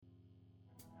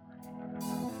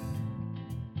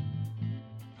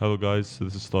Hello guys,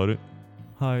 this is Tariq.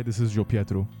 Hi, this is Joe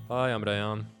Pietro. Hi, I'm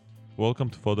Rayan. Welcome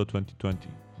to Fawda 2020.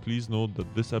 Please note that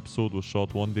this episode was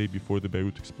shot one day before the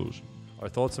Beirut explosion. Our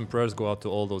thoughts and prayers go out to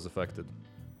all those affected.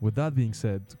 With that being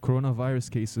said, coronavirus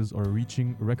cases are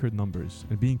reaching record numbers,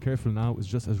 and being careful now is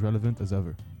just as relevant as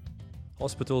ever.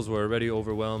 Hospitals were already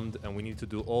overwhelmed, and we need to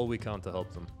do all we can to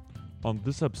help them. On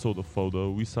this episode of Fawda,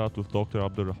 we sat with Dr.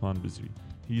 Abdulrahman Bizri.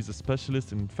 He is a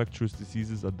specialist in infectious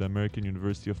diseases at the American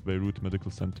University of Beirut Medical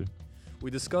Center.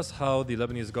 We discuss how the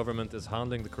Lebanese government is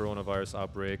handling the coronavirus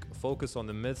outbreak, focus on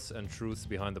the myths and truths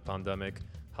behind the pandemic,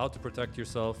 how to protect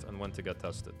yourself, and when to get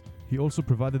tested. He also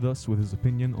provided us with his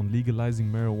opinion on legalizing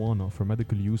marijuana for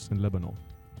medical use in Lebanon.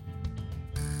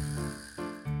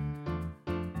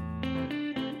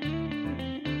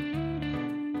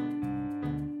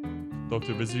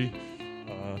 Dr. Bizri,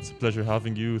 it's a pleasure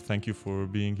having you. Thank you for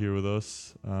being here with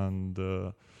us. And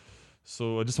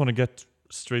so I just want to get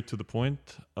straight to the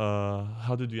point.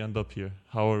 How did we end up here?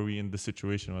 How are we in this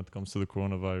situation when it comes to the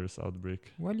coronavirus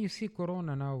outbreak? Well, you see,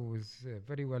 Corona now is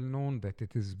very well known that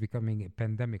it is becoming a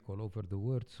pandemic all over the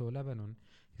world. So Lebanon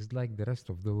is like the rest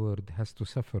of the world, has to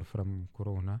suffer from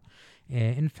Corona.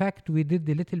 In fact, we did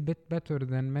a little bit better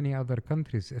than many other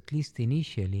countries, at least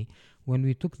initially, when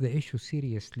we took the issue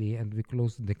seriously and we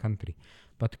closed the country.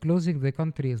 But closing the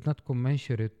country is not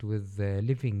commensurate with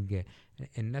living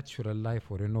a natural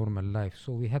life or a normal life.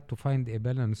 So we had to find a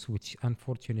balance, which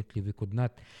unfortunately we could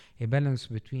not. A balance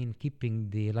between keeping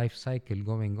the life cycle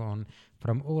going on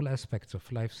from all aspects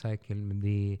of life cycle,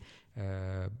 the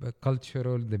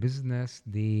cultural, the business,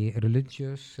 the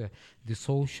religious, the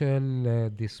social,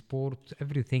 the sport,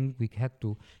 everything. We had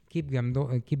to keep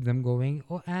them going,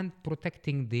 and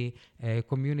protecting the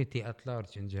community at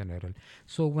large in general.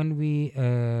 So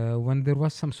when there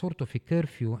was some sort of a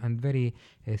curfew and very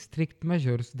strict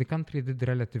measures, the country did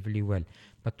relatively well.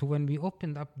 But when we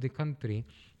opened up the country,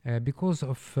 because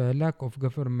of lack of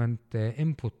government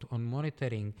input on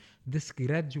monitoring this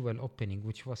gradual opening,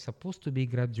 which was supposed to be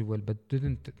gradual but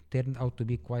didn't turn out to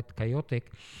be quite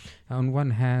chaotic on one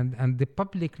hand, and the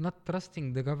public not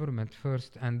trusting the government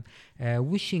first and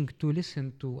wishing to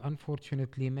listen to,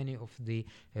 unfortunately, many of the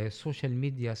social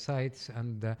media sites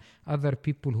and other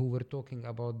people who were talking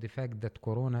about the fact that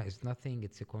Corona is nothing,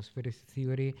 it's a conspiracy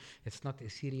theory, it's not a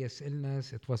serious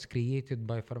illness, it was created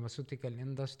by pharmaceutical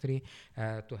industry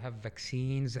to have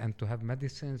vaccines and to have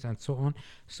medicines and so on.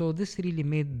 So this really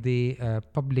made the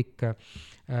public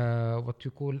what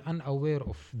you call unaware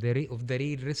of the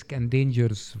real risk and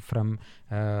dangers from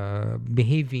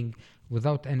behaving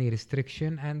without any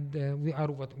restriction. And we are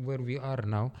where we are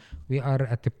now. We are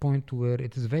at a point where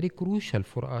it is very crucial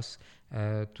for us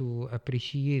to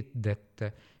appreciate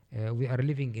that we are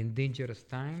living in dangerous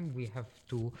time. We have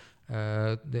to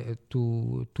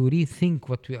rethink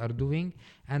what we are doing,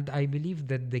 and I believe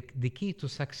that the key to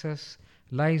success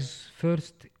lies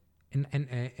first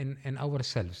in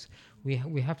ourselves. We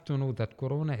have to know that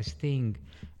Corona is staying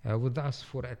with us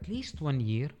for at least 1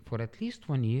 year.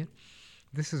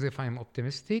 This is if I'm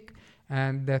optimistic,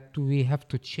 and that we have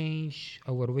to change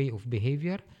our way of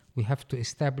behavior. We have to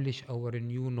establish our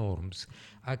new norms.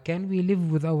 Can we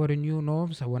live with our new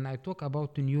norms? When I talk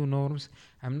about the new norms,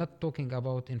 I'm not talking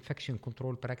about infection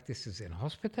control practices in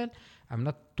hospital. I'm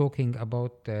not talking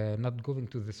about not going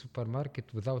to the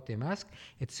supermarket without a mask.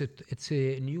 It's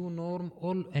a new norm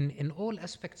in all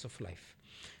aspects of life.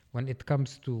 When it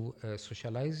comes to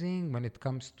socializing, when it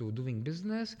comes to doing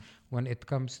business, when it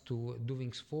comes to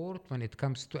doing sport, when it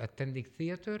comes to attending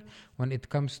theater, when it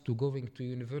comes to going to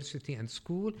university and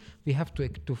school, we have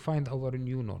to find our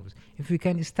new norms. If we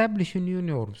can establish new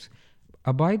norms,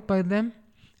 abide by them,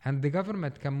 and the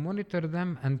government can monitor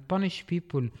them and punish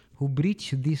people who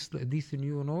breach these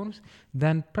new norms,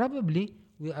 then probably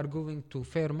we are going to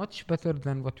fare much better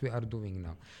than what we are doing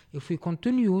now. If we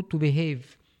continue to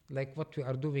behave like what we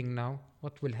are doing now,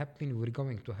 what will happen? We're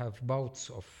going to have bouts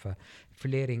of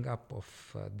flaring up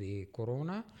of the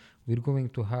Corona. We're going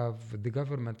to have the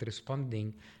government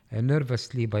responding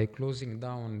nervously by closing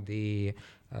down the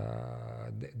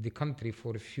country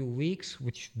for a few weeks,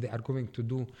 which they are going to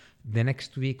do the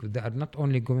next week. They are not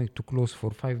only going to close for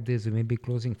 5 days, they may be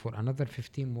closing for another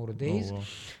 15 more days. Oh, wow.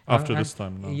 After this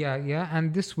time now. Yeah,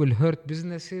 and this will hurt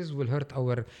businesses, will hurt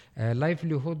our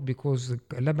livelihood, because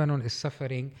Lebanon is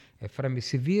suffering from a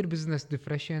severe business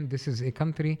depression. This is a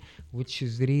country which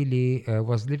is really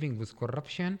was living with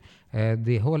corruption.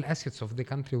 The whole assets of the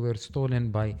country were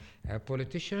stolen by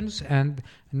politicians, and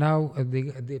now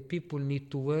the people need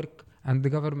to work, and the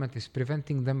government is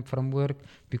preventing them from work,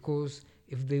 because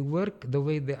if they work the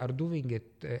way they are doing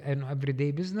it in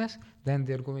everyday business, then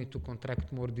they're going to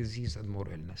contract more disease and more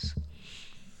illness.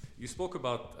 You spoke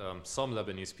about some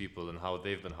Lebanese people and how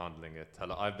they've been handling it.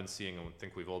 I've been seeing, and I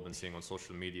think we've all been seeing on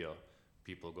social media,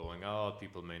 people going out,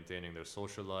 people maintaining their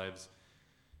social lives.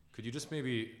 Could you just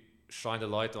maybe shine a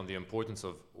light on the importance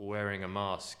of wearing a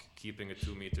mask, keeping a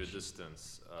 2-meter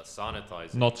distance,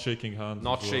 sanitizing, Not shaking hands.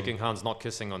 not as well. shaking hands, not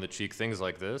kissing on the cheek, things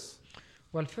like this?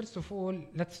 Well, first of all,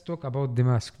 let's talk about the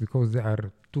mask because they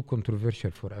are too controversial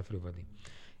for everybody.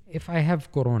 If I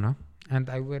have corona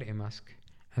and I wear a mask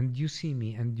and you see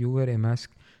me and you wear a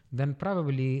mask, then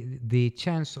probably the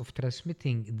chance of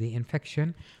transmitting the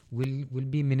infection will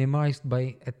be minimized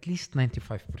by at least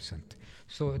 95%.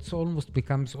 So it's almost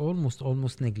becomes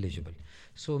almost negligible.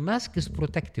 So mask is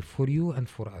protective for you and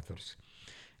for others.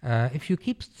 If you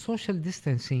keep social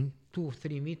distancing 2 or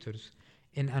 3 meters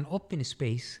in an open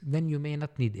space, then you may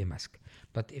not need a mask.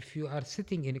 But if you are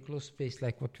sitting in a closed space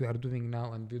like what we are doing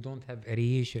now and we don't have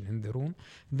aeration in the room,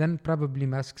 then probably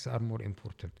masks are more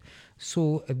important.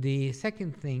 So the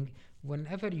second thing,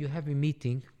 whenever you have a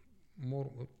meeting, more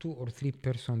 2 or 3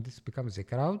 person, this becomes a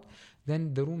crowd,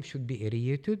 then the room should be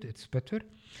aerated, it's better.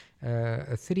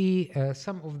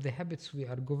 Some of the habits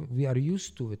we are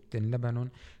used to it in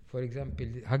Lebanon, for example,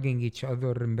 hugging each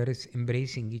other,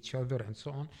 embracing each other, and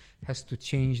so on, has to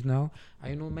change now.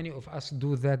 I know many of us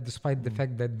do that despite the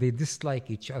fact that they dislike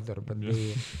each other, but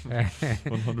they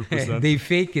 100%. they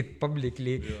fake it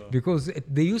publicly because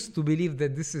they used to believe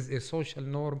that this is a social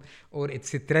norm or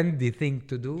it's a trendy thing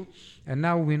to do, and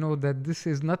now we know that this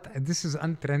is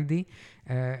untrendy.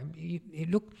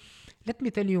 Look, let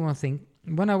me tell you one thing.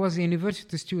 When I was a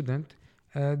university student,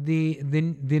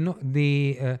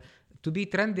 to be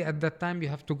trendy at that time, you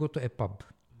have to go to a pub.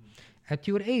 At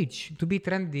your age, to be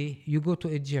trendy, you go to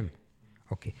a gym.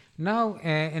 Okay. Now,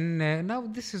 now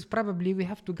this is probably we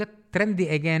have to get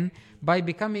trendy again by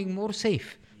becoming more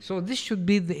safe. So this should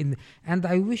be and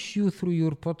I wish you through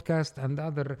your podcast and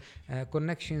other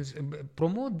connections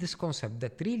promote this concept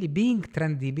that really being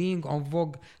trendy, being en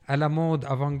vogue, à la mode,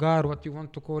 avant-garde, what you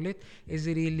want to call it, is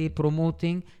really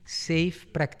promoting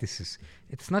safe practices.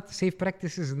 It's not safe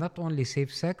practices, not only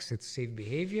safe sex, it's safe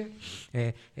behavior,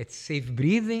 it's safe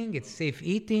breathing, it's safe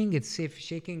eating, it's safe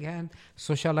shaking hand,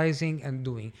 socializing and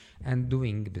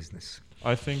doing business.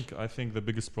 I think the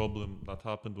biggest problem that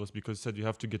happened was because you said you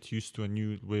have to get used to a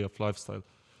new way of lifestyle.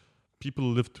 People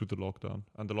lived through the lockdown,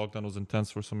 and the lockdown was intense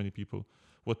for so many people.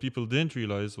 What people didn't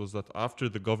realize was that after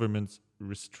the government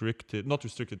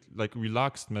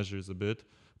relaxed measures a bit,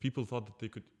 people thought that they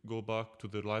could go back to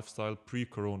their lifestyle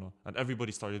pre-corona, and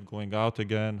everybody started going out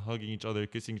again, hugging each other,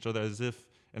 kissing each other, as if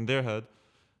in their head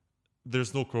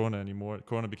there's no corona anymore.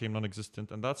 Corona became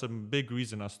non-existent, and that's a big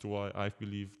reason as to why I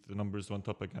believe the numbers went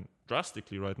up again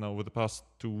drastically right now. Over the past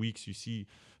 2 weeks, you see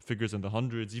figures in the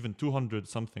hundreds, even 200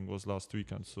 something was last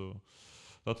weekend. So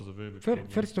that was a very big problem.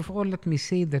 First of all, let me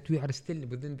say that we are still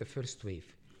within the first wave.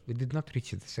 We did not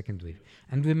reach the second wave,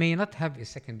 and we may not have a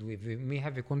second wave. We may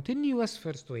have a continuous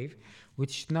first wave,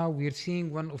 which now we're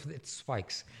seeing one of its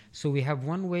spikes. So we have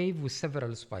one wave with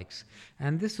several spikes,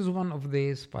 and this is one of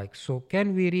the spikes. So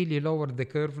can we really lower the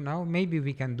curve now? Maybe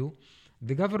we can do.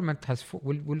 The government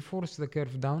will force the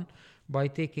curve down by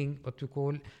taking what we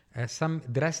call some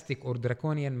drastic or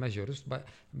draconian measures, by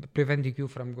preventing you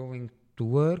from going to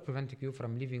work, preventing you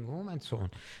from leaving home, and so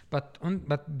on. But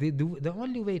the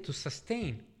only way to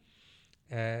sustain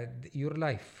your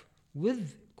life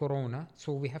with corona,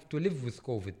 so we have to live with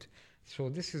COVID. So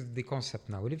this is the concept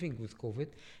now, living with COVID.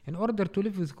 In order to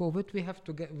live with COVID, we have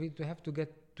to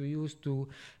get used to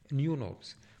new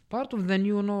norms. Part of the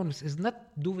new norms is not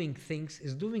doing things,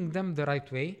 is doing them the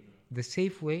right way, the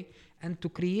safe way, and to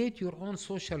create your own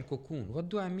social cocoon. What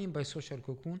do I mean by social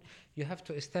cocoon? You have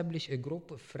to establish a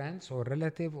group of friends or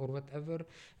relative or whatever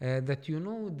that you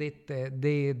know that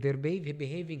they're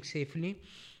behaving safely.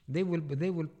 They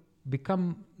will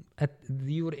become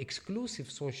your exclusive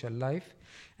social life,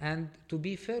 and to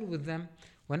be fair with them,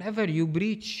 whenever you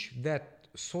breach that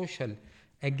social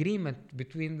agreement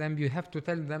between them, you have to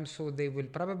tell them, so they will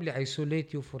probably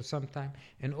isolate you for some time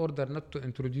in order not to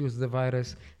introduce the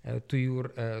virus to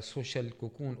your social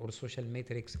cocoon or social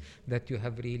matrix that you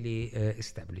have really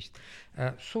established.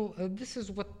 So this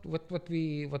is what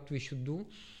we should do.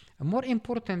 More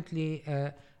importantly,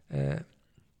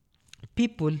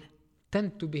 people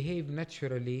tend to behave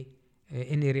naturally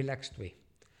in a relaxed way.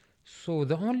 So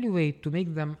the only way to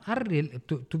make them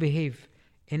to behave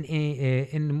in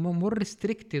a more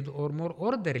restricted or more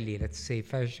orderly, let's say,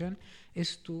 fashion,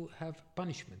 is to have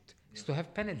punishment, is to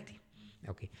have penalty.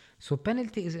 Okay, so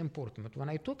penalty is important. But when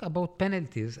I talk about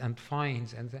penalties and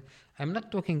fines, I'm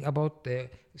not talking about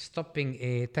stopping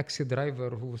a taxi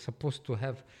driver who was supposed to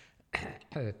have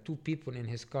two people in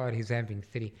his car, he's having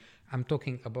three. I'm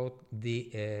talking about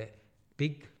the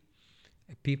big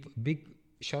big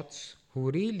shots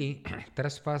who really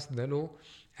trespass the law,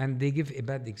 and they give a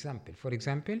bad example. For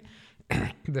example,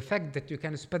 the fact that you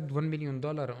can spend $1 million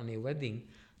on a wedding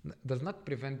does not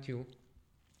prevent you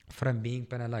from being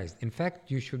penalized. In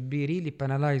fact, you should be really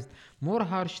penalized more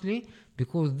harshly,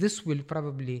 because this will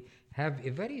probably have a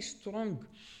very strong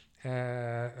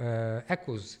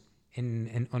echoes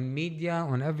on media,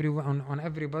 on everyone, on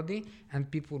everybody, and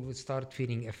people will start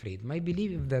feeling afraid. My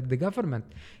belief is that the government,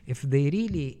 if they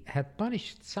really had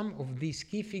punished some of these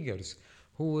key figures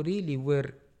who really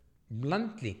were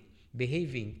bluntly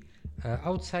behaving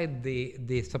outside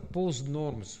the supposed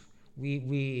norms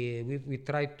we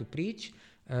tried to preach,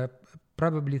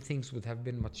 probably things would have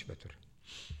been much better.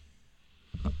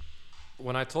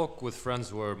 When I talk with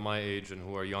friends who are my age and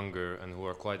who are younger and who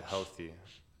are quite healthy,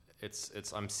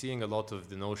 I'm seeing a lot of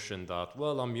the notion that,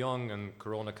 well, I'm young and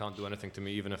Corona can't do anything to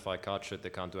me. Even if I catch it,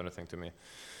 they can't do anything to me.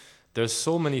 There's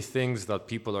so many things that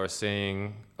people are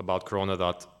saying about Corona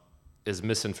that is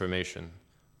misinformation,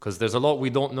 because there's a lot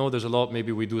we don't know. There's a lot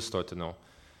maybe we do start to know.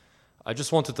 I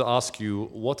just wanted to ask you,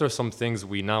 what are some things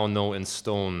we now know in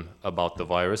stone about the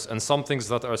virus, and some things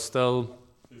that are still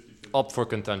up for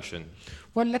contention?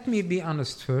 Well, let me be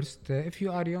honest first. If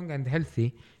you are young and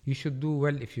healthy, you should do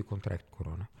well if you contract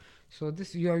Corona. So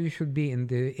this year you should be in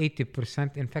the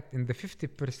 80%, in fact in the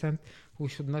 50% who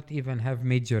should not even have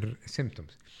major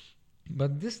symptoms.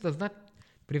 But this does not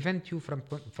prevent you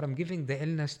from giving the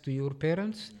illness to your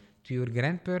parents, to your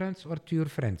grandparents, or to your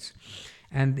friends.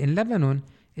 And in Lebanon,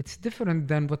 it's different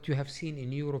than what you have seen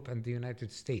in Europe and the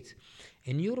United States.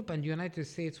 In Europe and the United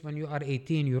States, when you are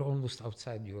 18, you're almost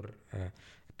outside your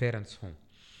parents' home.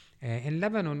 In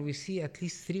Lebanon, we see at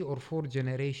least 3 or 4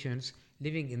 generations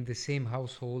living in the same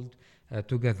household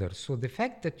together. So the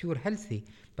fact that you're healthy,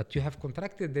 but you have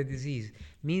contracted the disease,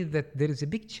 means that there is a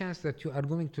big chance that you are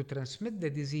going to transmit the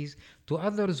disease to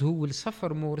others who will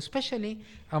suffer more, especially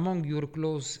among your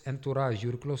close entourage,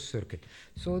 your close circle.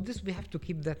 So this, we have to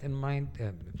keep that in mind.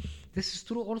 This is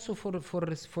true also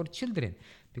for children,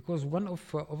 because one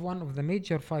of the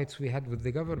major fights we had with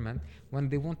the government when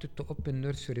they wanted to open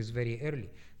nurseries very early.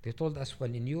 They told us,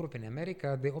 well, in Europe and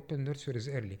America, they open nurseries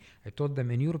early. I told them,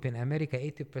 in Europe and America,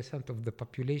 80% of the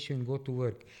population go to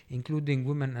work, including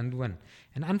women and men.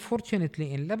 And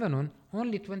unfortunately, in Lebanon,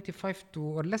 only 25 to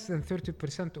or less than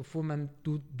 30% of women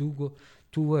do go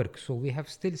to work. So we have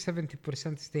still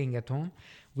 70% staying at home.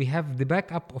 We have the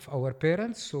backup of our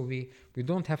parents, so we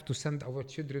don't have to send our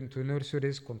children to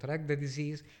nurseries, contract the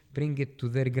disease, bring it to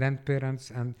their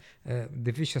grandparents, and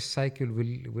the vicious cycle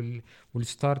will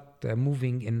start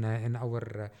moving in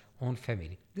our own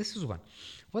family. This is one.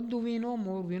 What do we know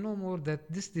more? We know more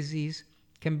that this disease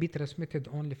can be transmitted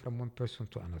only from one person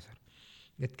to another.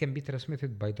 It can be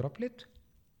transmitted by droplet.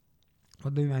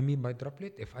 What do I mean by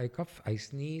droplet? If I cough, I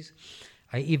sneeze,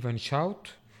 I even shout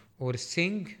or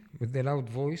sing with a loud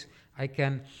voice,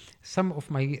 some of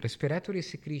my respiratory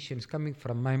secretions coming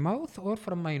from my mouth or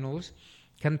from my nose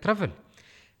can travel.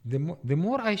 The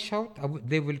more I shout,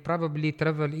 they will probably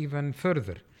travel even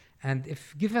further. And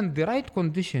if given the right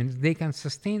conditions, they can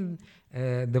sustain,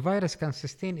 the virus can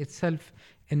sustain itself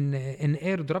in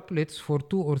air droplets for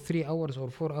 2 or 3 hours or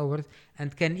 4 hours,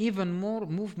 and can even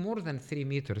move more than 3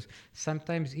 meters,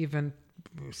 sometimes even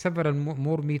several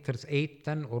more meters, 8,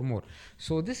 10 or more.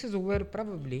 So this is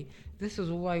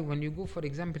why when you go, for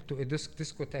example, to a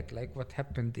discotheque, like what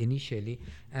happened initially,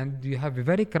 and you have a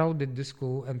very crowded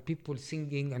disco and people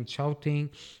singing and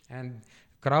shouting and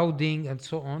crowding and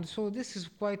so on. So this is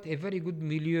quite a very good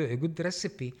milieu, a good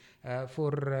recipe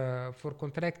for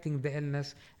contracting the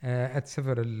illness at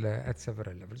several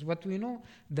levels. But we know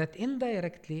that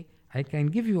indirectly, I can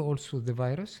give you also the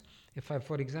virus. If I,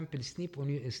 for example,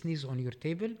 sneeze on your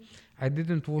table, I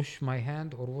didn't wash my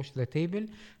hand or wash the table,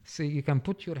 so you can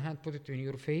put your hand, put it in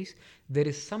your face. There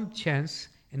is some chance.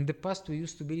 In the past, we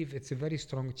used to believe it's a very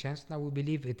strong chance. Now we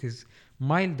believe it is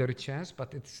milder chance,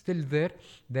 but it's still there.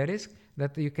 The risk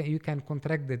that you can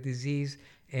contract the disease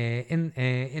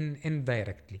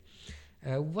indirectly.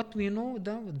 What we know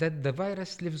though, that the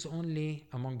virus lives only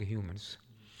among humans.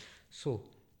 So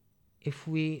if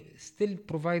we still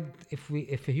provide, if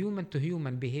a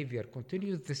human-to-human behavior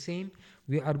continues the same,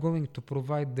 we are going to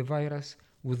provide the virus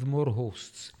with more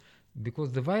hosts,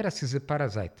 because the virus is a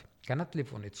parasite, cannot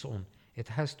live on its own. It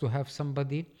has to have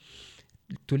somebody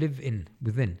to live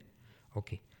within.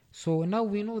 Okay. So now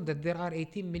we know that there are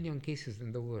 18 million cases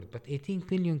in the world, but 18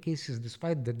 million cases,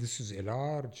 despite that this is a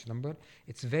large number,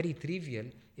 it's very trivial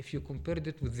if you compared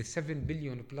it with the 7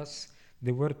 billion plus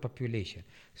the world population.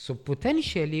 So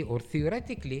potentially or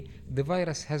theoretically, the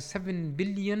virus has 7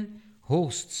 billion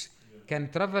hosts, can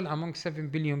travel among 7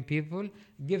 billion people,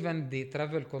 given the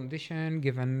travel condition,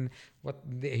 given what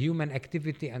the human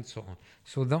activity and so on.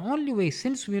 So the only way,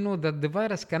 since we know that the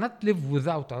virus cannot live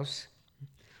without us,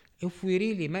 if we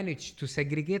really manage to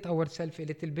segregate ourselves a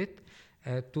little bit,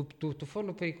 to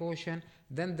follow precaution,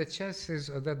 then the chances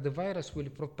that the virus will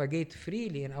propagate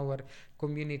freely in our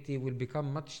community will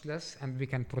become much less, and we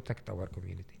can protect our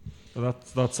community.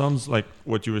 That sounds like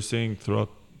what you were saying throughout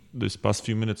this past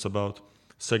few minutes about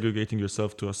segregating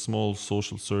yourself to a small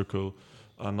social circle,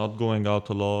 not going out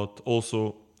a lot.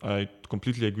 Also, I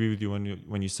completely agree with you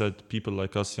when you said people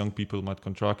like us, young people, might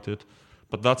contract it.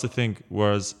 But that's the thing.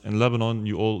 Whereas in Lebanon,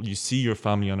 you see your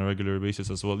family on a regular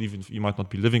basis as well, even if you might not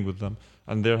be living with them,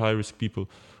 and they're high-risk people.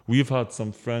 We've had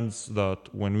some friends that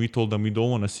when we told them we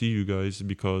don't want to see you guys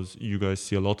because you guys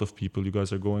see a lot of people, you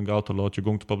guys are going out a lot, you're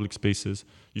going to public spaces,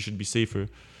 you should be safer.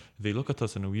 They look at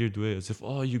us in a weird way, as if,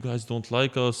 oh, you guys don't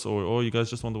like us, or oh, you guys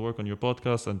just want to work on your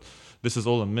podcast, and this is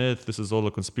all a myth, this is all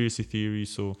a conspiracy theory.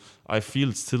 So I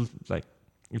feel still like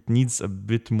it needs a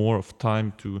bit more of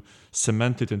time to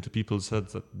cement it into people's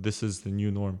heads that this is the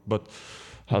new norm. But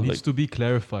It needs to be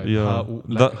clarified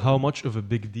how much of a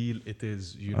big deal it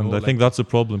is. And I think that's a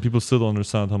problem. People still don't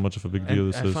understand how much of a big deal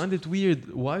this is. I find it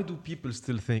weird. Why do people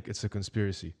still think it's a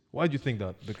conspiracy? Why do you think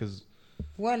that? Because...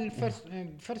 Well,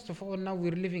 first of all, now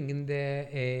we're living in the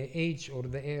age or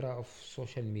the era of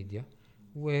social media,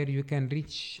 where you can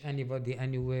reach anybody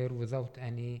anywhere without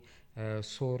any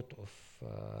sort of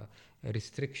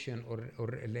restriction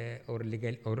or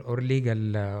legal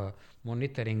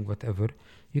monitoring, whatever.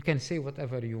 You can say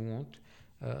whatever you want.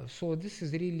 So this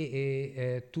is really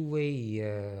a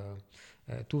two-way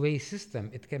system.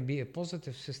 It can be a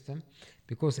positive system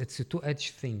because it's a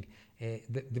two-edged thing.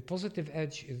 The positive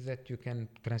edge is that you can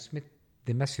transmit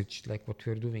the message like what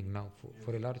we're doing now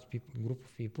for a large group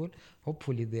of people.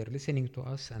 Hopefully they're listening to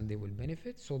us and they will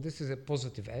benefit. So this is a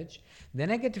positive edge. The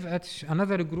negative edge,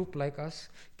 another group like us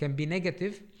can be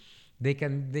negative. They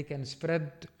can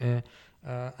spread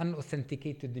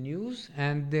unauthenticated news,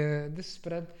 and this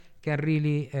spread can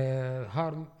really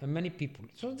harm many people.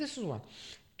 So this is one.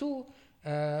 Two,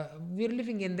 we're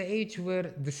living in the age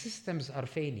where the systems are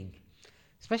failing.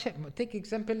 Especially, take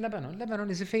example Lebanon. Lebanon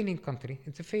is a failing country.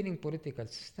 It's a failing political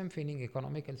system, failing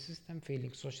economical system,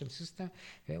 failing social system,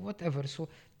 whatever. So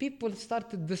people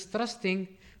started distrusting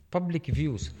public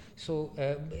views. So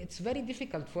it's very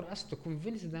difficult for us to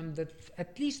convince them that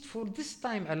at least for this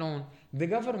time alone, the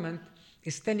government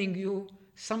is telling you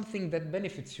something that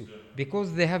benefits you,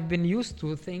 because they have been used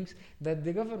to things that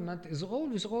the government is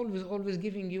always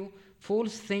giving you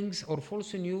false things or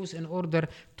false news in order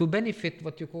to benefit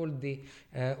what you call the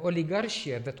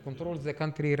oligarchy that controls the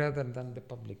country rather than the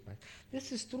public.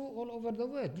 This is true all over the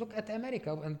world. Look at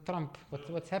America and Trump,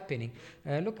 what's happening.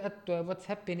 Look at what's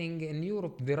happening in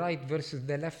Europe, the right versus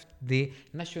the left, the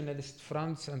nationalist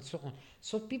fronts and so on.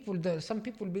 So some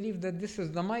people believe that this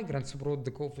is the migrants brought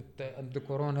the COVID and the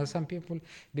corona. Some people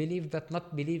believe that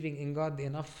not believing in God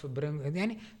enough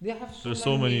they have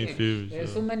so many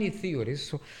theories. So many theories.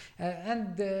 So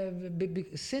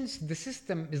since the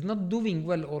system is not doing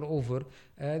well all over,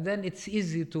 then it's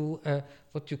easy to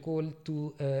what you call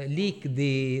to leak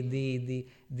the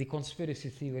conspiracy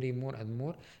theory more and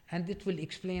more, and it will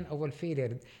explain our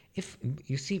failure. If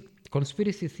you see,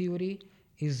 conspiracy theory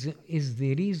is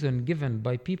the reason given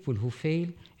by people who fail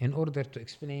in order to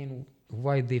explain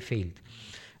why they failed.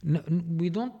 No, we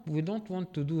don't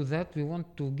want to do that. We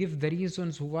want to give the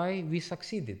reasons why we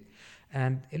succeeded.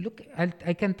 And look,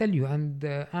 I can tell you, and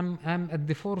I'm at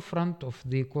the forefront of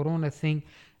the corona thing,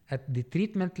 at the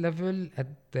treatment level, at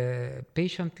the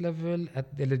patient level,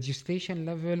 at the legislation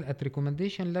level, at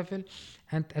recommendation level,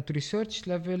 and at research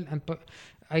level. And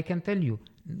I can tell you,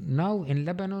 now in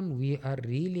Lebanon, we are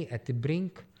really at the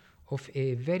brink of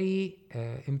a very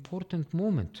important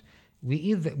moment. We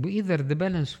either the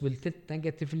balance will tilt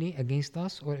negatively against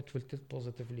us, or it will tilt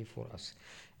positively for us.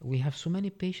 We have so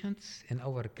many patients in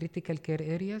our critical care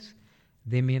areas.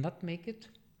 They may not make it.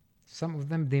 Some of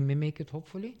them, they may make it,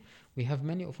 hopefully. We have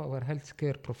many of our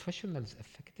healthcare professionals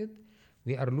affected.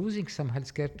 We are losing some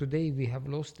healthcare. Today, we have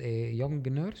lost a young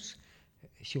nurse.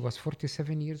 She was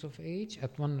 47 years of age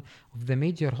at one of the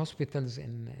major hospitals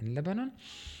in Lebanon.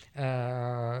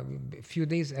 A few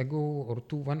days ago, or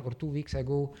 1 or 2 weeks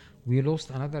ago, we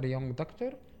lost another young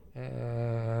doctor.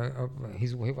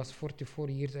 He was 44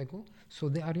 years ago. So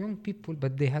they are young people,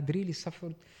 but they had really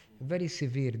suffered very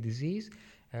severe disease.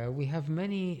 We have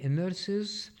many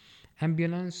nurses,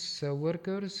 ambulance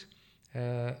workers,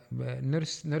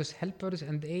 nurse helpers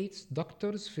and aides,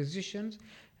 doctors, physicians,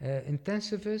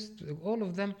 intensivists, all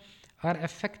of them are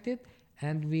affected.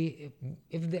 And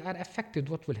if they are affected,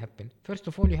 what will happen? First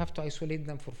of all, you have to isolate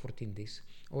them for 14 days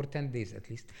or 10 days at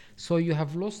least. So you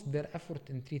have lost their effort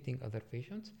in treating other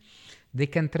patients. They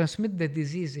can transmit the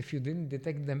disease if you didn't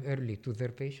detect them early to their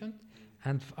patient.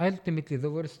 And ultimately,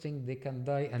 the worst thing, they can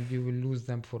die and you will lose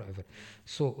them forever.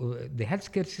 So the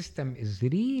healthcare system is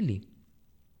really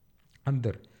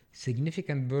under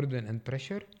significant burden and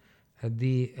pressure.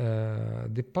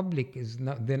 The public is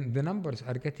not, the numbers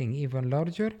are getting even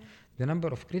larger. The number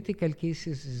of critical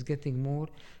cases is getting more.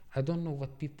 I don't know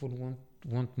what people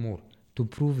want more to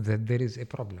prove that there is a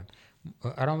problem.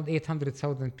 Around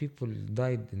 800,000 people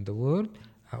died in the world,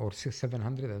 or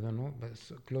 700, I don't know, but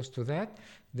close to that.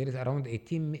 There is around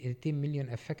 18 million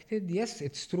affected. Yes,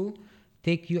 it's true.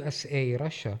 Take USA,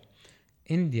 Russia,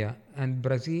 India, and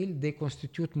Brazil, they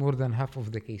constitute more than half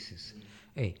of the cases.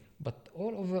 But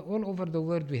all over the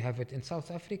world we have it. In South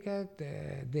Africa,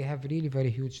 they have really very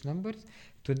huge numbers.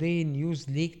 Today, news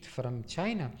leaked from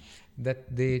China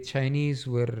that the Chinese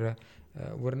were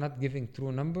not giving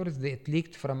true numbers. It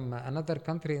leaked from another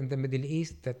country in the Middle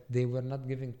East that they were not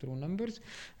giving true numbers.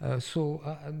 So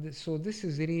this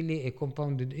is really a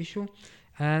compounded issue,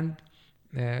 and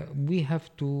we have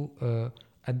to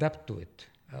adapt to it.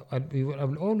 I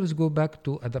will always go back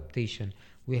to adaptation.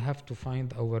 We have to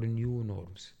find our new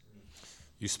norms.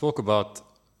 You spoke about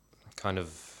kind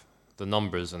of the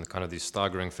numbers and kind of these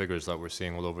staggering figures that we're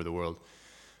seeing all over the world.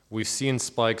 We've seen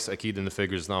spikes, Akid, in the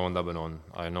figures now in Lebanon.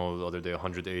 I know the other day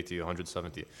 180,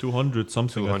 170. 200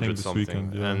 something, 200 I think, this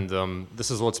something. weekend. Yeah. And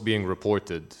this is what's being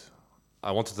reported.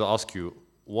 I wanted to ask you,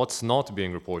 what's not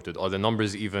being reported? Are the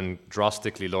numbers even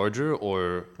drastically larger,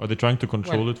 or Are they trying to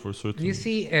control it for certain? You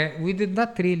see, we did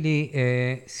not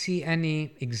really see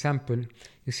any example.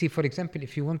 You see, for example,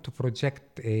 if you want to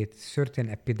project a certain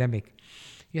epidemic,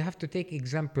 you have to take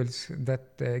examples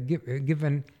that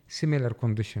given similar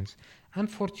conditions.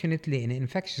 Unfortunately, in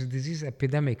infectious disease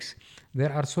epidemics,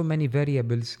 there are so many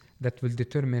variables that will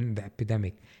determine the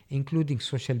epidemic, including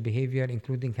social behavior,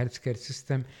 including healthcare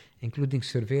system, including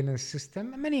surveillance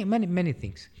system, many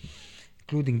things,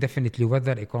 including definitely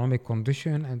weather, economic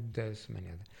condition, and so many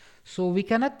other. So we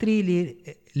cannot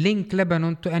really link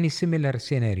Lebanon to any similar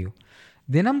scenario.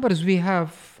 The numbers we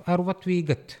have are what we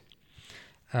get.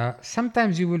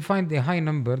 Sometimes you will find a high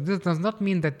number. This does not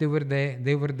mean that they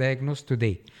were diagnosed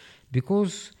today,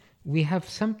 because we have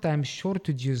sometimes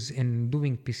shortages in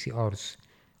doing PCRs,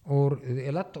 or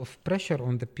a lot of pressure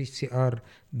on the PCR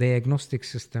diagnostic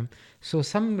system. So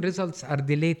some results are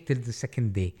delayed till the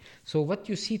second day. So what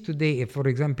you see today, if, for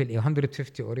example,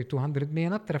 150 or 200 may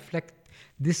not reflect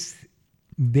this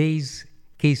day's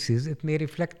cases. It may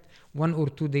reflect 1 or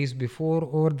 2 days before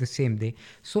or the same day.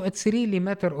 So it's really a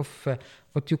matter of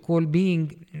what you call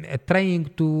trying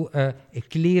to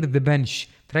clear the bench,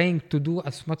 trying to do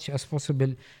as much as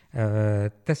possible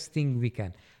testing we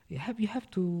can. You have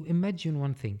to imagine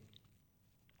one thing.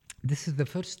 This is the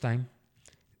first time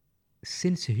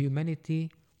since humanity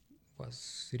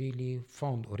was really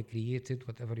found or created,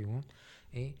 whatever you want,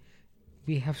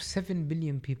 we have 7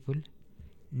 billion people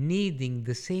needing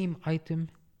the same item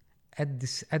at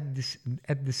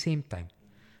the same time.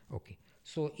 Okay.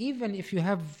 So even if you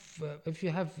have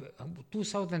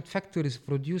 2,000 factories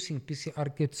producing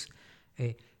PCR kits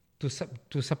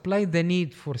to supply the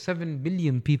need for 7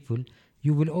 billion people,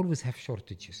 you will always have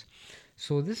shortages.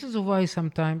 So this is why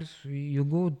sometimes you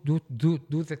go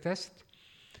do the test,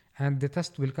 and the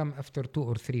test will come after 2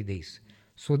 or 3 days.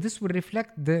 So this will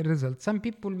reflect the result. Some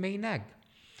people may nag,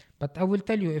 but I will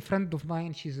tell you, a friend of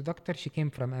mine, she's a doctor, she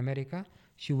came from America.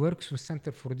 She works with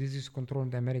Center for Disease Control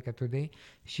in America today.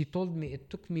 She told me it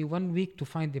took me 1 week to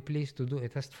find a place to do a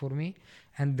test for me,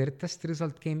 and their test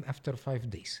result came after 5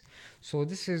 days. So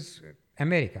this is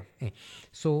America.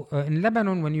 So in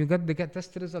Lebanon, when you get the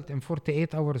test result in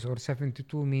 48 hours or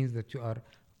 72, means that you are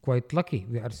quite lucky.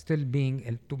 We are still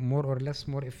being more or less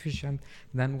more efficient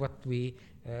than what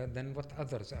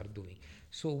others are doing.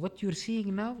 So what you're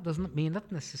seeing now may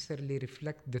not necessarily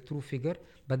reflect the true figure,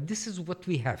 but this is what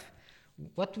we have.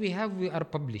 What we have, we are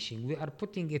publishing. We are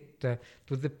putting it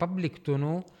to the public to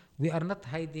know. We are not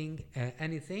hiding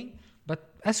anything.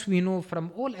 But as we know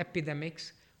from all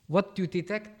epidemics, what you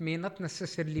detect may not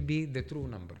necessarily be the true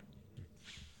number.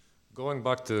 Going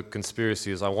back to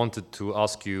conspiracies, I wanted to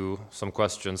ask you some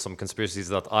questions, some conspiracies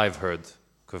that I've heard.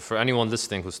 For anyone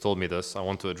listening who's told me this, I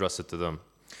want to address it to them.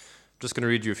 I'm just going to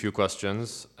read you a few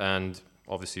questions, and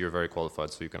obviously you're very qualified,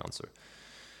 so you can answer.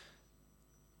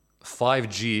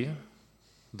 5G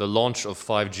the launch of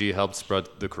 5G helped spread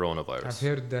the I've coronavirus.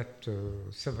 heard that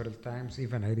several times.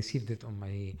 Even I received it on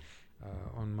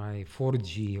my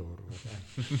 4G or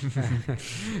whatever.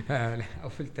 I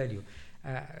will tell you,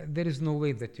 there is no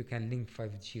way that you can link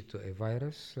 5G to a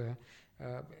virus.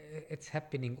 It's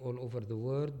happening all over the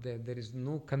world. There is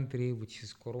no country which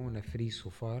is corona-free so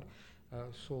far.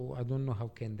 So I don't know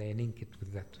how can they link it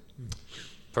with that.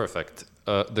 Perfect.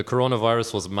 The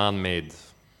coronavirus was man-made.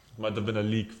 Might have been a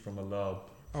leak from a lab.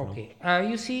 Okay.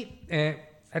 You see,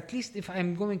 at least if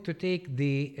I'm going to take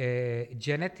the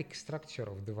genetic structure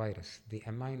of the virus, the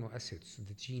amino acids,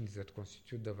 the genes that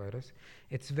constitute the virus,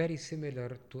 it's very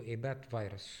similar to a bat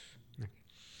virus. Okay.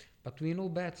 But we know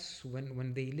bats,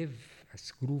 when they live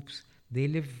as groups, they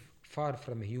live far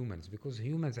from humans, because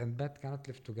humans and bat cannot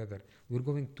live together. We're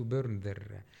going to burn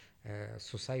their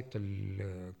societal,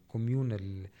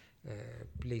 communal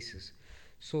places.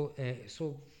 So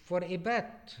for a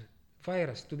bat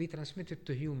virus to be transmitted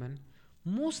to human,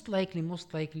 most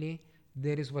likely,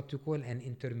 there is what you call an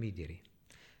intermediary.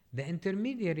 The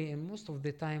intermediary, in most of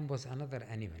the time, was another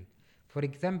animal. For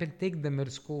example, take the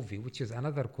MERS-CoV, which is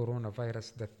another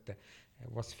coronavirus that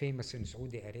was famous in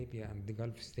Saudi Arabia and the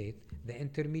Gulf state. The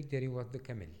intermediary was the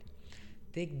camel.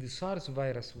 Take the SARS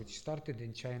virus, which started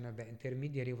in China. The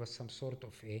intermediary was some sort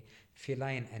of a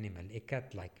feline animal, a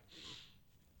cat-like.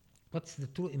 What's the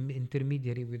true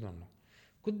intermediary? We don't know.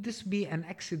 Could this be an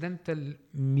accidental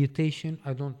mutation?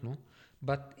 I don't know.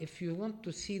 But if you want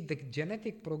to see the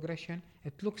genetic progression,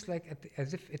 it looks like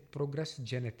as if it progressed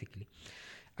genetically.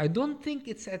 I don't think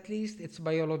it's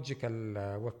biological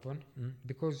weapon,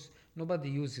 because nobody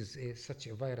uses such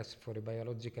a virus for a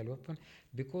biological weapon,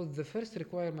 because the first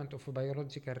requirement of a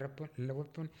biological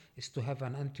weapon is to have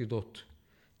an antidote.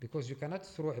 Because you cannot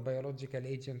throw a biological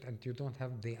agent and you don't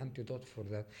have the antidote for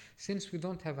that. Since we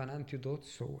don't have an antidote,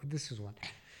 so this is one.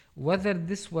 Whether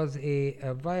this was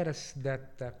a virus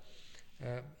that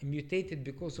mutated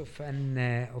because of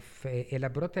a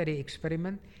laboratory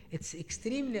experiment, it's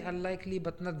extremely unlikely,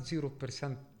 but not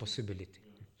 0% possibility.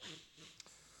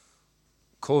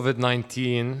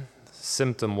 COVID-19,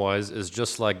 symptom-wise, is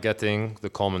just like getting the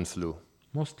common flu.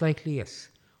 Most likely, yes.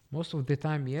 Most of the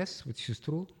time, yes, which is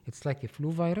true. It's like a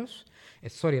flu virus.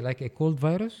 Like a cold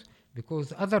virus,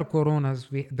 because other coronas,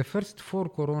 the first 4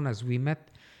 coronas we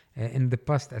met in the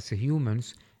past as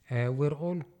humans were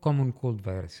all common cold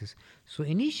viruses. So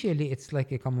initially, it's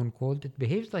like a common cold. It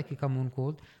behaves like a common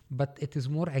cold, but it is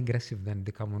more aggressive than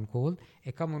the common cold.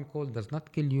 A common cold does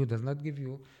not kill you, does not give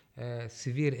you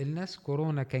severe illness.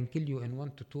 Corona can kill you in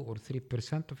 1 to 2 or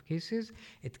 3% of cases.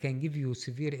 It can give you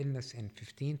severe illness in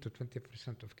 15 to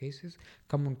 20% of cases.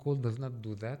 Common cold does not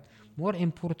do that. More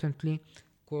importantly,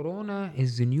 Corona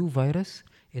is a new virus.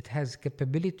 It has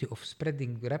capability of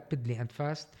spreading rapidly and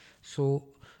fast. So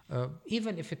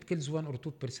even if it kills 1 or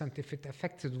 2%, if it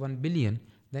affected 1 billion,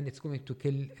 then it's going to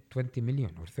kill 20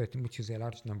 million or 30, which is a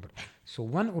large number. So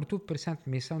 1 or 2%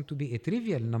 may sound to be a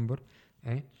trivial number,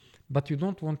 but you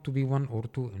don't want to be 1 or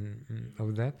 2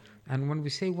 of that. And when we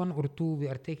say 1 or 2, we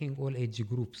are taking all age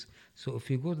groups. So if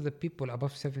you go to the people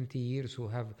above 70 years who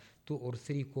have 2 or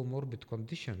 3 comorbid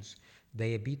conditions,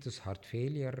 diabetes, heart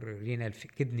failure,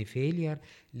 kidney failure,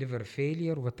 liver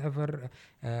failure, whatever,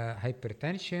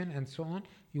 hypertension, and so on,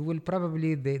 you will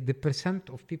probably, the percent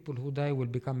of people who die will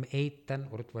become 8, 10,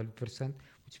 or 12%,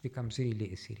 which becomes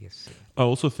really a serious. I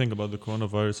also think about the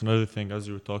coronavirus. Another thing, as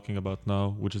you were talking about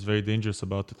now, which is very dangerous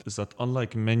about it, is that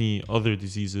unlike many other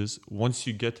diseases, once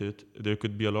you get it, there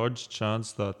could be a large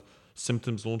chance that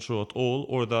symptoms won't show at all,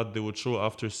 or that they would show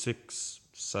after 6,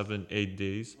 7, 8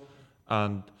 days.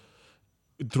 And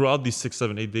throughout these 6,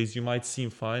 7, 8 days, you might seem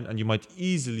fine and you might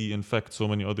easily infect so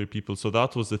many other people. So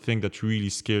that was the thing that really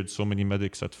scared so many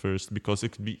medics at first, because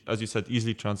it could be, as you said,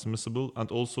 easily transmissible and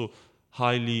also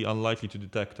highly unlikely to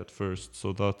detect at first.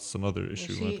 So that's another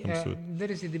issue when it comes to it. There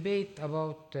is a debate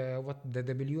about what the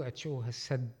WHO has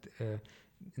said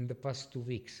in the past 2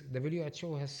 weeks.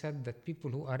 WHO has said that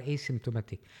people who are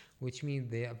asymptomatic, which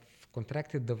means they have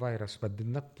contracted the virus but did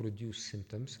not produce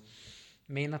symptoms,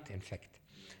 may not infect.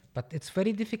 But it's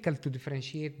very difficult to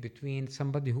differentiate between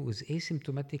somebody who is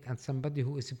asymptomatic and somebody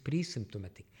who is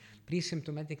pre-symptomatic.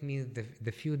 Pre-symptomatic means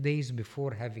the few days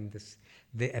before having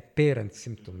the apparent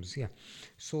symptoms. Yeah.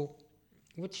 So,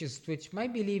 which my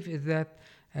belief is that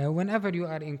whenever you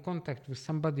are in contact with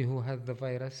somebody who has the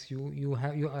virus, you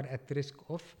are at risk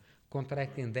of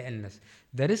contracting the illness.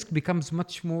 The risk becomes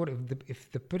much more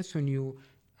if the person you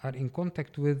are in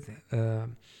contact with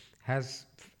has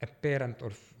apparent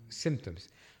or symptoms.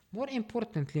 More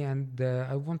importantly, and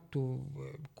I want to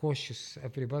caution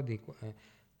everybody,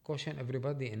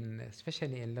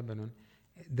 especially in Lebanon,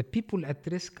 the people at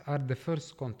risk are the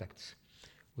first contacts,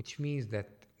 which means that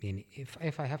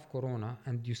if I have corona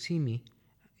and you see me,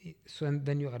 so and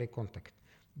then you are a contact.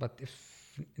 But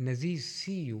if Naziz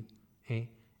see you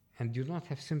and you don't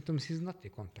have symptoms, he's not a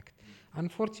contact.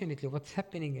 Unfortunately, what's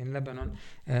happening in Lebanon,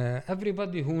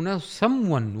 everybody who knows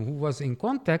someone who was in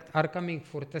contact are coming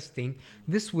for testing.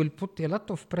 This will put a lot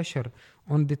of pressure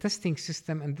on the testing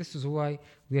system, and this is why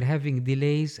we're having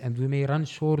delays and we may run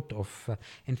short of.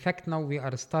 In fact, now we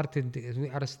are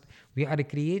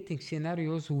creating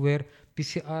scenarios where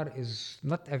PCR is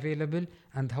not available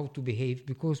and how to behave,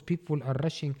 because people are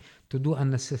rushing to do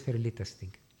unnecessarily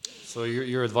testing. So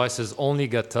your advice is only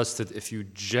get tested if you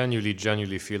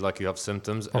genuinely feel like you have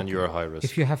symptoms and you're a high risk.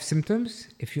 If you have symptoms,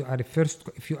 if you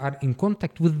are in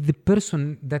contact with the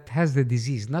person that has the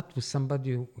disease, not with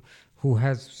somebody who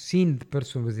has seen the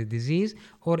person with the disease,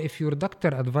 or if your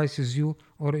doctor advises you,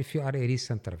 or if you are a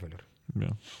recent traveler. Yeah,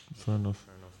 fair enough.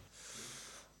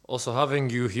 Also, having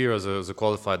you here as a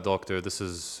qualified doctor, this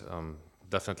is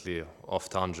definitely off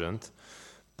tangent.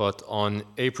 But on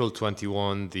April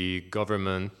 21, the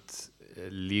government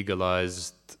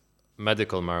legalized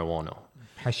medical marijuana.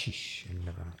 Hashish in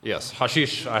Lebanon. Yes,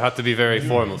 hashish. I had to be very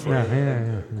formal for it.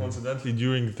 Yeah. Coincidentally,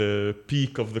 during the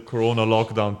peak of the Corona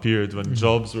lockdown period, when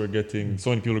jobs were getting, so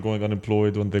many people were going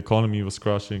unemployed, when the economy was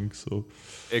crashing. So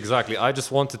Exactly. I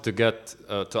just wanted to get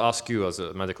to ask you as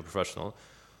a medical professional,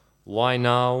 why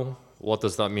now? What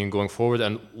does that mean going forward,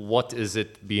 and what is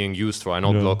it being used for? I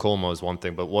know glaucoma is one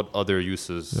thing, but what other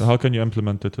uses? how can you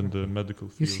implement it in the medical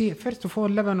field? You see, first of all,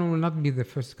 Lebanon will not be the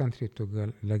first country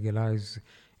to legalize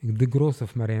the growth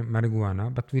of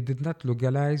marijuana, but we did not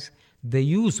legalize the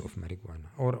use of marijuana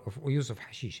or use of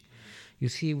hashish. You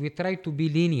see, we try to be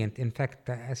lenient. In fact,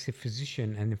 as a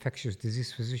physician, an infectious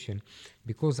disease physician,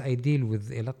 because I deal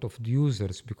with a lot of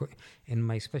users, because in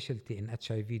my specialty in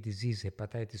HIV disease,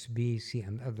 hepatitis B, C,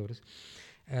 and others,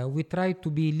 we try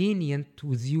to be lenient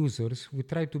with users. We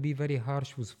try to be very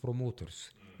harsh with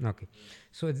promoters. Okay,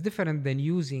 so it's different than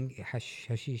using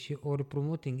hashish or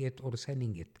promoting it or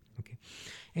selling it. Okay,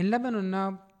 in Lebanon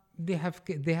now they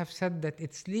have said that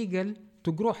it's legal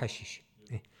to grow hashish.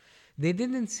 They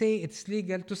didn't say it's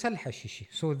legal to sell hashish.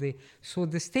 So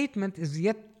the statement is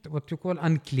yet what you call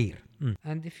unclear.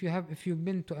 And if you've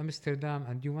been to Amsterdam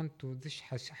and you went to this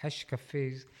hash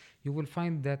cafes, you will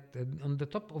find that on the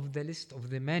top of the list of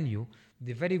the menu,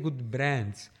 the very good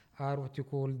brands are what you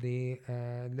call the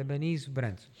Lebanese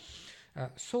brands.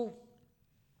 So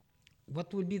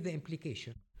what will be the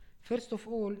implication? First of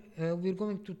all, we're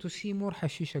going to see more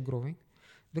hashisha growing.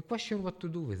 The question what to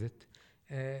do with it.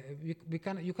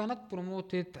 You cannot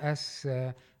promote it as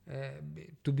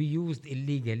to be used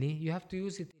illegally. You have to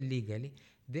use it illegally.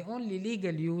 The only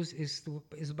legal use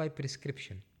is by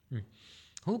prescription.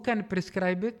 Who can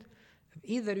prescribe it?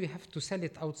 Either you have to sell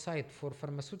it outside for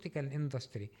pharmaceutical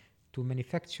industry to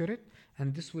manufacture it,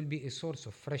 and this will be a source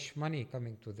of fresh money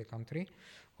coming to the country,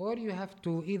 or you have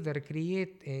to either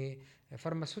create a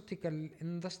pharmaceutical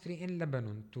industry in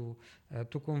Lebanon to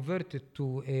convert it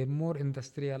to a more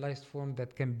industrialized form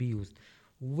that can be used.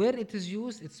 Where it is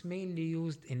used, it's mainly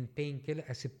used in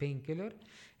as a painkiller.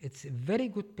 It's a very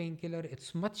good painkiller.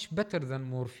 It's much better than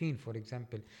morphine, for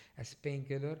example, as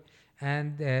painkiller.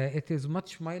 And it is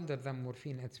much milder than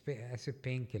morphine as a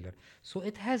painkiller. So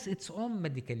it has its own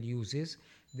medical uses.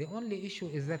 The only issue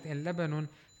is that in Lebanon,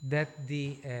 that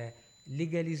the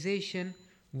legalization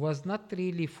was not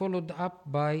really followed up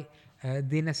by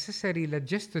the necessary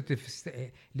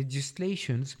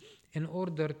legislations in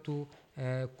order to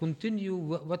continue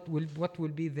what will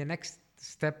be the next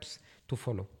steps to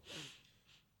follow.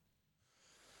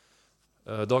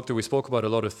 Doctor, we spoke about a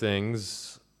lot of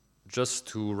things. Just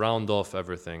to round off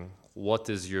everything, what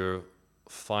is your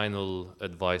final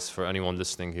advice for anyone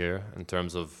listening here in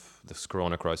terms of this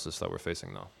corona crisis that we're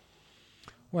facing now?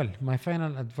 Well, my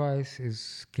final advice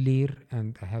is clear,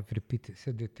 and I have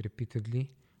said it repeatedly.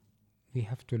 We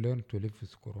have to learn to live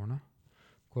with corona.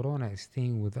 Corona is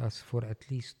staying with us for at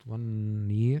least 1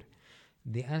 year.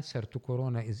 The answer to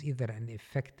corona is either an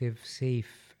effective,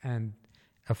 safe, and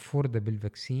affordable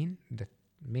vaccine that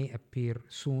may appear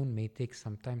soon, may take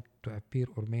some time to appear,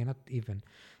 or may not even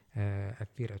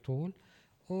appear at all.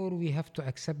 Or we have to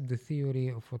accept the theory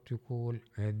of what you call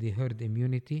the herd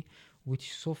immunity,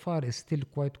 which so far is still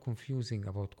quite confusing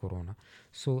about corona.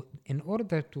 So in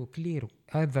order to clear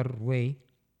either way,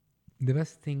 the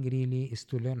best thing really is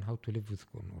to learn how to live with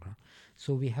corona.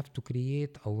 So we have to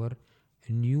create our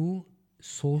new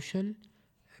social,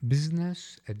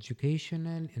 business,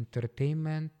 educational,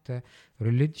 entertainment,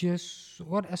 religious,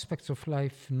 all aspects of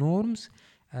life norms.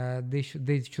 They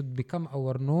should become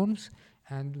our norms,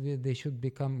 and they should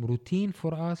become routine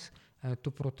for us to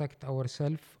protect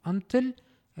ourselves until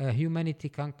humanity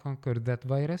can conquer that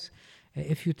virus.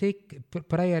 If you take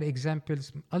prior examples,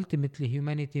 ultimately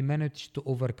humanity managed to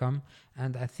overcome,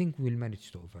 and I think we'll manage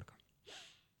to overcome.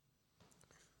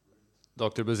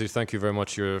 Dr. Bizzi, thank you very much.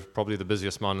 You're probably the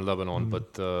busiest man in Lebanon, but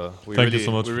we Thank you really,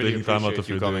 so much we for really taking time out appreciate of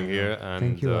you your coming day, here, yeah. and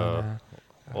Thank you.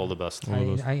 all the best. All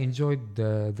the best. I enjoyed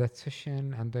that session,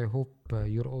 and I hope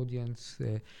your audience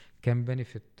can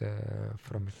benefit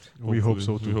from it. We hope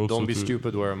so Hopefully. too. We hope Don't so be too.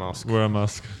 stupid, wear a mask. Wear a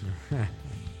mask.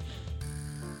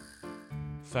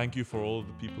 Thank you for all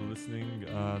the people listening.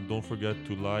 And don't forget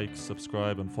to like,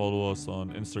 subscribe, and follow us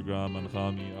on Instagram,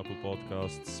 Anghami, Apple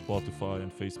Podcasts, Spotify,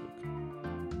 and Facebook.